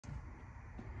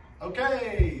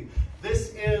Okay,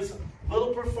 this is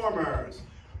Little Performers.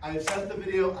 I've sent the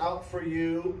video out for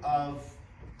you of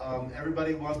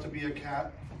Everybody Wants to Be a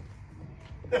Cat.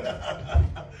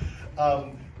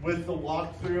 With the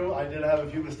walkthrough, I did have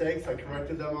a few mistakes. I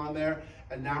corrected them on there.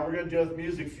 And now we're going to do it with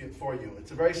music for you.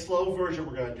 It's a very slow version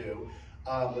we're going to do,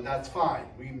 but that's fine.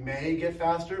 We may get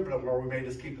faster, or we may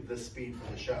just keep at this speed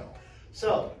for the show.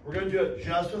 So we're going to do it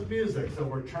just with music. So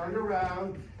we're turned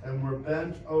around and we're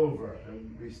bent over.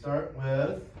 And we start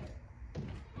with,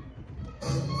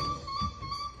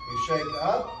 we shake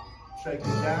up, shake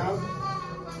it down,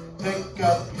 pick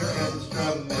up your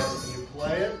instrument, and you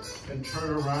play it, and turn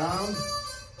around.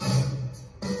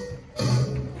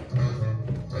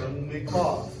 And we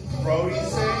pause. Brody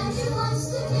sings.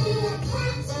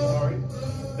 Sorry.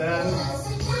 Then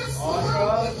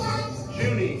Audra,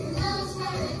 Junie,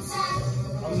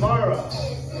 Amara.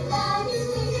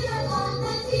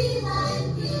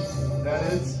 That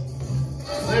is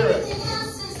lyric.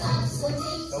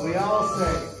 And we all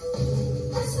sing.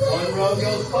 One row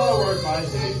goes forward, my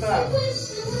sing back.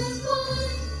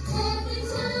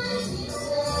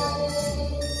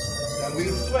 Then we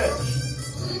switch.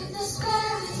 This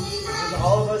is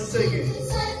all of us singing.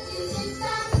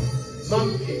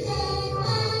 Monkey.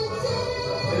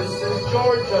 This is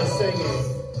Georgia singing.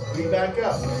 We back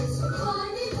up.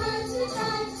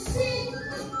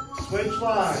 Switch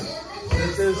line.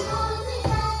 This is,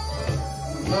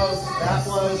 no, that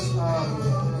was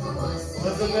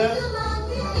Elizabeth.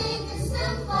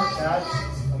 That's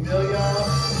Amelia.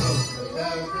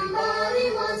 Everybody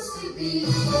wants to be.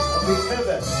 And we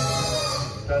pivot.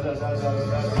 Da da da da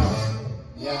da da.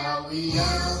 Yowie,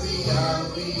 yowie,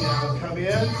 yowie, yowie. Come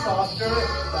in, softer.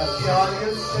 That's the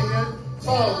audience singing.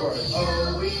 Forward.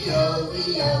 Oh, we, oh, we,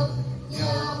 oh.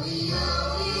 Yowie,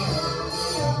 yowie, yowie,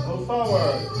 yowie. Go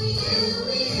forward.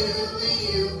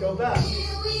 You, go back.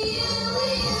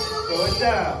 Going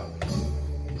down.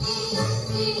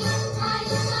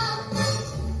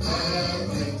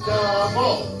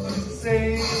 Double,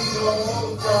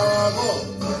 single, double.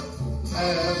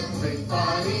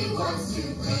 Everybody wants to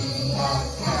be a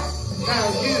cat. Now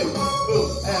you, boom,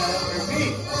 every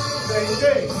beat, sing,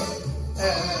 sing.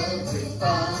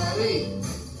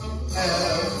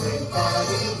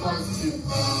 Everybody wants to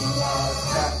be a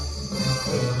cat.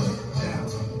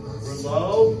 We're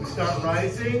low, we start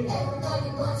rising.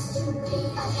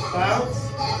 Bounce.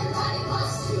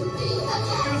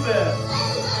 Cupid.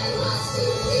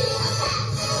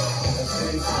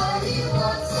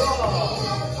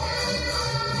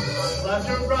 Left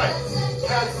or right?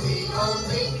 Cat's the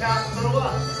only cat for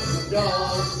what? Don't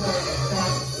play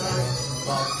cat night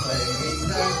while playing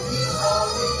night. The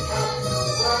only cat in the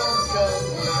world goes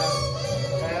mad.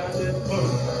 And it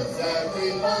moves.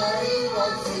 Everybody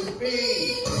wants to be.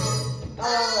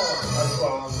 That's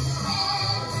wrong.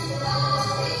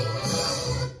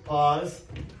 Pause.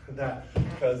 That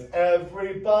because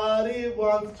everybody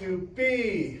wants to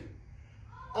be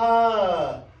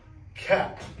a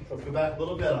cat. So go back a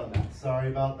little bit on that. Sorry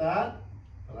about that,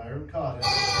 but I caught it.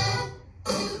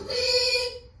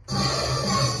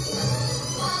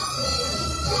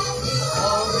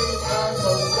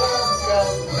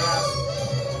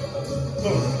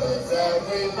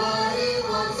 Everybody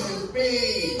wants to be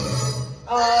a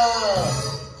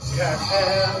cat.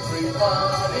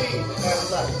 Everybody, and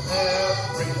let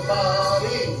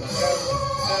everybody,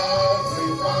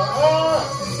 everybody.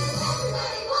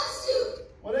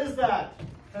 What is that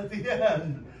at the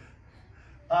end?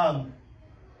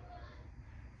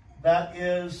 That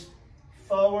is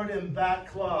forward and back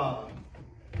claw.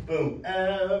 Boom.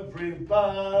 Everybody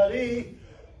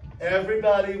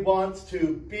wants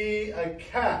to be a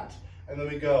cat. And then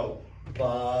we go,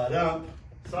 ba-dum.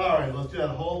 Sorry, let's do that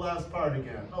whole last part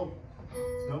again. Oh,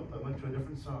 nope, I went to a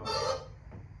different song.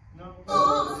 No.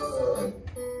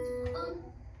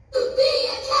 To be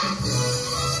a cat.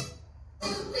 To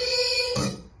be.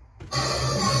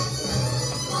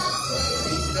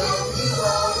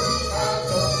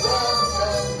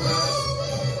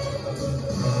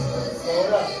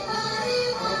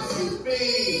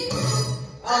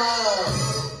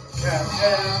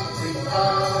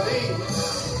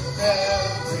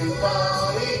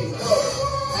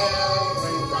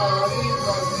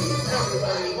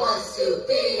 Everybody wants to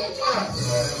be a cat.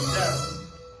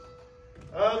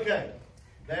 Okay,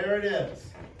 there it is.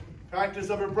 Practice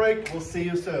over break. We'll see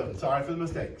you soon. Sorry for the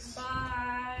mistakes.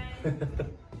 Bye.